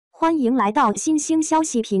欢迎来到新星消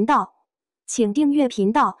息频道，请订阅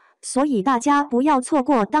频道，所以大家不要错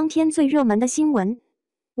过当天最热门的新闻。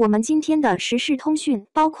我们今天的时事通讯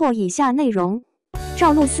包括以下内容：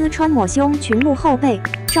赵露思穿抹胸裙露后背，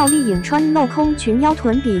赵丽颖穿镂空裙腰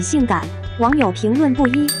臀比性感，网友评论不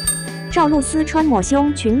一。赵露思穿抹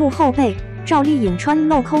胸裙露后背，赵丽颖穿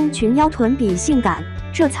镂空裙腰臀比性感，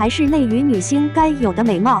这才是内娱女星该有的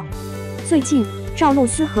美貌。最近，赵露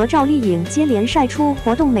思和赵丽颖接连晒出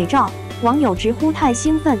活动美照，网友直呼太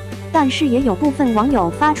兴奋，但是也有部分网友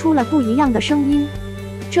发出了不一样的声音。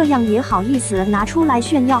这样也好意思拿出来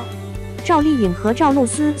炫耀？赵丽颖和赵露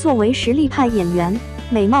思作为实力派演员，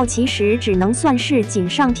美貌其实只能算是锦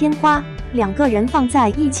上添花，两个人放在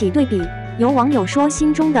一起对比，有网友说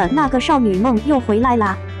心中的那个少女梦又回来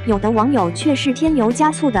啦，有的网友却是添油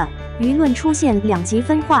加醋的，舆论出现两极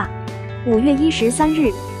分化。5月13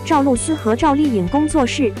日。赵露思和赵丽颖工作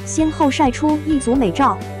室先后晒出一组美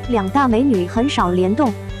照，两大美女很少联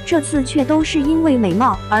动，这次却都是因为美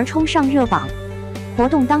貌而冲上热榜。活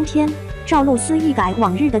动当天，赵露思一改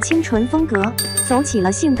往日的清纯风格，走起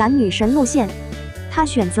了性感女神路线。她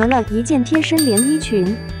选择了一件贴身连衣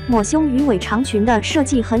裙，抹胸鱼尾长裙的设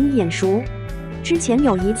计很眼熟。之前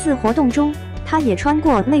有一次活动中，她也穿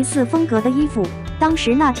过类似风格的衣服。当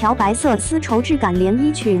时那条白色丝绸质感连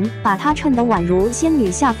衣裙把她衬得宛如仙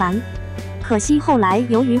女下凡，可惜后来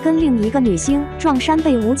由于跟另一个女星撞衫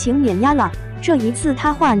被无情碾压了。这一次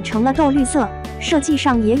她换成了豆绿色，设计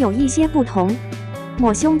上也有一些不同。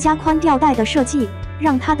抹胸加宽吊带的设计，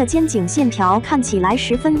让她的肩颈线条看起来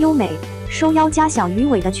十分优美，收腰加小鱼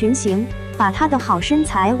尾的裙型，把她的好身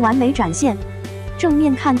材完美展现。正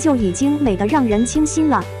面看就已经美得让人倾心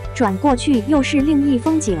了，转过去又是另一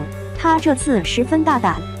风景。她这次十分大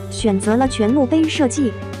胆，选择了全露背设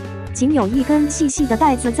计，仅有一根细细的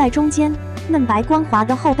带子在中间，嫩白光滑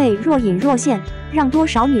的后背若隐若现，让多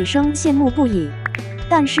少女生羡慕不已。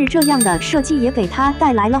但是这样的设计也给她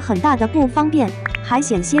带来了很大的不方便，还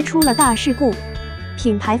险些出了大事故。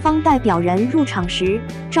品牌方代表人入场时，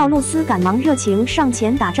赵露思赶忙热情上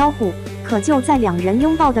前打招呼，可就在两人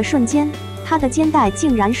拥抱的瞬间，她的肩带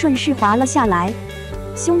竟然顺势滑了下来。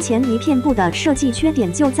胸前一片布的设计缺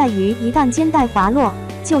点就在于，一旦肩带滑落，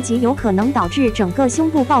就极有可能导致整个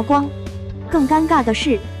胸部曝光。更尴尬的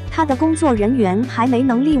是，他的工作人员还没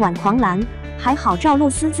能力挽狂澜，还好赵露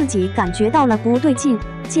思自己感觉到了不对劲，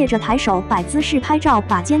借着抬手摆姿势拍照，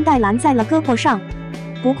把肩带拦在了胳膊上。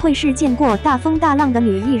不愧是见过大风大浪的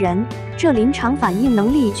女艺人，这临场反应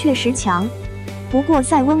能力确实强。不过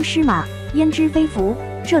塞翁失马，焉知非福，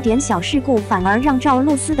这点小事故反而让赵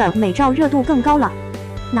露思的美照热度更高了。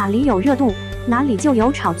哪里有热度，哪里就有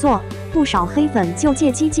炒作，不少黑粉就借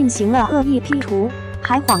机进行了恶意 P 图，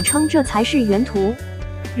还谎称这才是原图，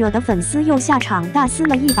惹得粉丝又下场大撕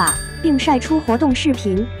了一把，并晒出活动视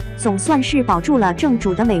频，总算是保住了正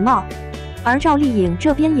主的美貌。而赵丽颖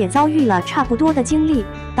这边也遭遇了差不多的经历，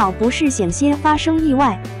倒不是险些发生意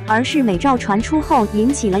外，而是美照传出后引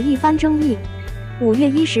起了一番争议。5月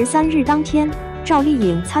13日当天，赵丽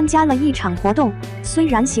颖参加了一场活动，虽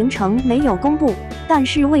然行程没有公布，但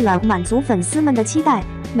是为了满足粉丝们的期待，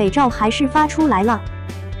美照还是发出来了。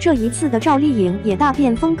这一次的赵丽颖也大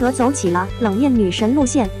变风格，走起了冷艳女神路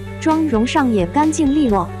线，妆容上也干净利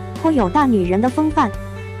落，颇有大女人的风范。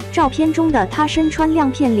照片中的她身穿亮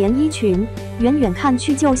片连衣裙，远远看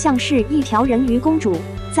去就像是一条人鱼公主，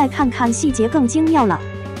再看看细节更精妙了。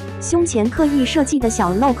胸前刻意设计的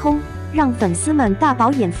小镂空，让粉丝们大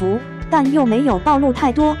饱眼福，但又没有暴露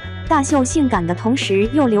太多，大秀性感的同时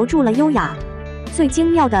又留住了优雅。最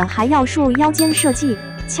精妙的还要数腰间设计，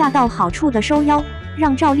恰到好处的收腰，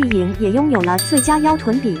让赵丽颖也拥有了最佳腰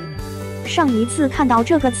臀比。上一次看到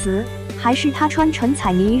这个词，还是她穿陈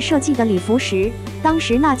彩妮设计的礼服时，当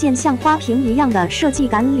时那件像花瓶一样的设计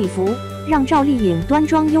感礼服，让赵丽颖端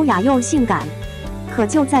庄优雅又性感。可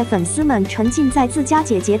就在粉丝们沉浸在自家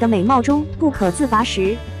姐姐的美貌中不可自拔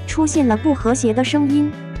时，出现了不和谐的声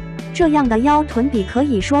音。这样的腰臀比可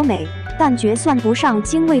以说美，但绝算不上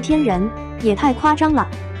惊为天人，也太夸张了。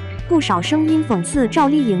不少声音讽刺赵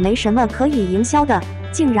丽颖没什么可以营销的，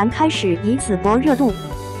竟然开始以此博热度。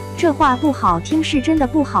这话不好听是真的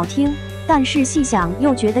不好听，但是细想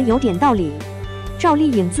又觉得有点道理。赵丽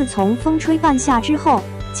颖自从风吹半夏之后，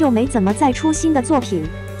就没怎么再出新的作品，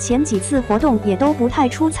前几次活动也都不太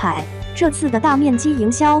出彩，这次的大面积营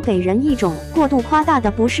销给人一种过度夸大的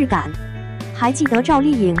不适感。还记得赵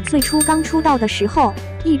丽颖最初刚出道的时候，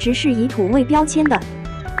一直是以土味标签的，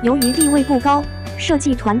由于地位不高，设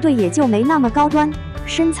计团队也就没那么高端，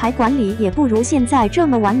身材管理也不如现在这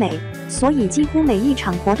么完美，所以几乎每一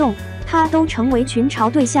场活动，她都成为群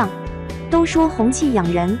嘲对象。都说红气养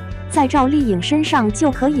人，在赵丽颖身上就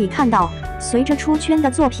可以看到，随着出圈的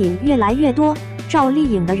作品越来越多，赵丽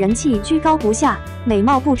颖的人气居高不下，美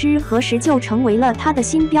貌不知何时就成为了她的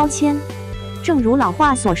新标签。正如老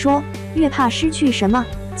话所说，越怕失去什么，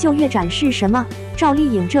就越展示什么。赵丽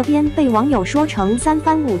颖这边被网友说成3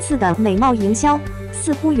番5次的美貌营销，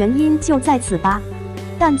似乎原因就在此吧。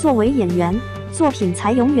但作为演员，作品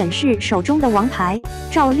才永远是手中的王牌。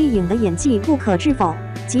赵丽颖的演技不可置否，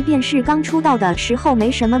即便是刚出道的时候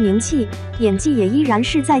没什么名气，演技也依然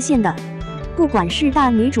是在线的。不管是大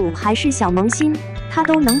女主还是小萌新，她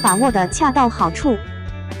都能把握得恰到好处。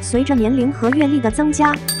随着年龄和阅历的增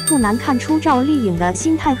加，不难看出赵丽颖的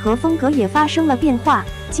心态和风格也发生了变化，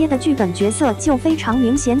接的剧本角色就非常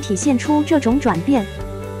明显体现出这种转变。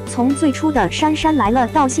从最初的姗姗来了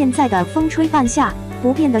到现在的风吹半夏，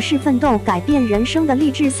不变的是奋斗改变人生的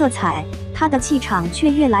励志色彩，她的气场却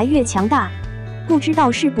越来越强大。不知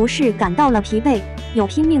道是不是感到了疲惫，有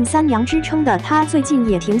拼命3娘之称的她最近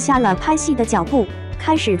也停下了拍戏的脚步，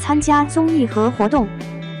开始参加综艺和活动。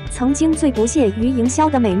曾经最不屑于营销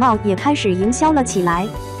的美貌也开始营销了起来，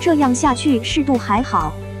这样下去适度还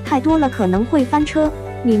好，太多了可能会翻车，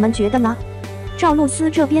你们觉得呢？赵露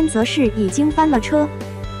思这边则是已经翻了车。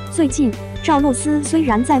最近赵露思虽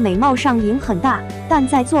然在美貌上赢很大，但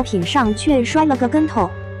在作品上却摔了个跟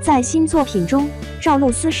头。在新作品中，赵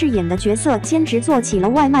露思饰演的角色兼职做起了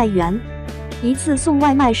外卖员。一次送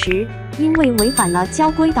外卖时，因为违反了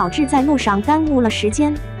交规，导致在路上耽误了时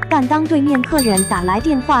间。但当对面客人打来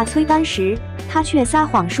电话催单时，他却撒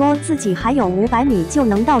谎说自己还有500米就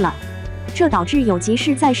能到了，这导致有急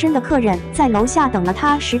事在身的客人在楼下等了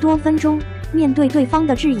他10多分钟。面对对方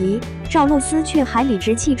的质疑，赵露思却还理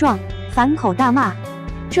直气壮，反口大骂。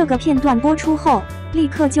这个片段播出后，立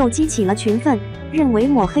刻就激起了群愤，认为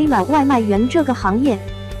抹黑了外卖员这个行业。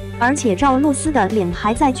而且赵露思的脸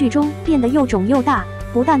还在剧中变得又肿又大，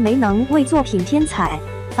不但没能为作品添彩，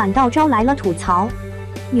反倒招来了吐槽。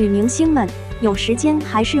女明星们，有时间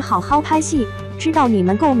还是好好拍戏，知道你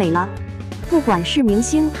们够美了。不管是明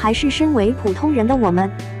星还是身为普通人的我们，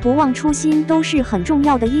不忘初心都是很重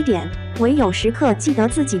要的一点。唯有时刻记得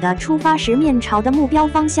自己的出发时面朝的目标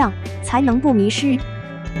方向，才能不迷失。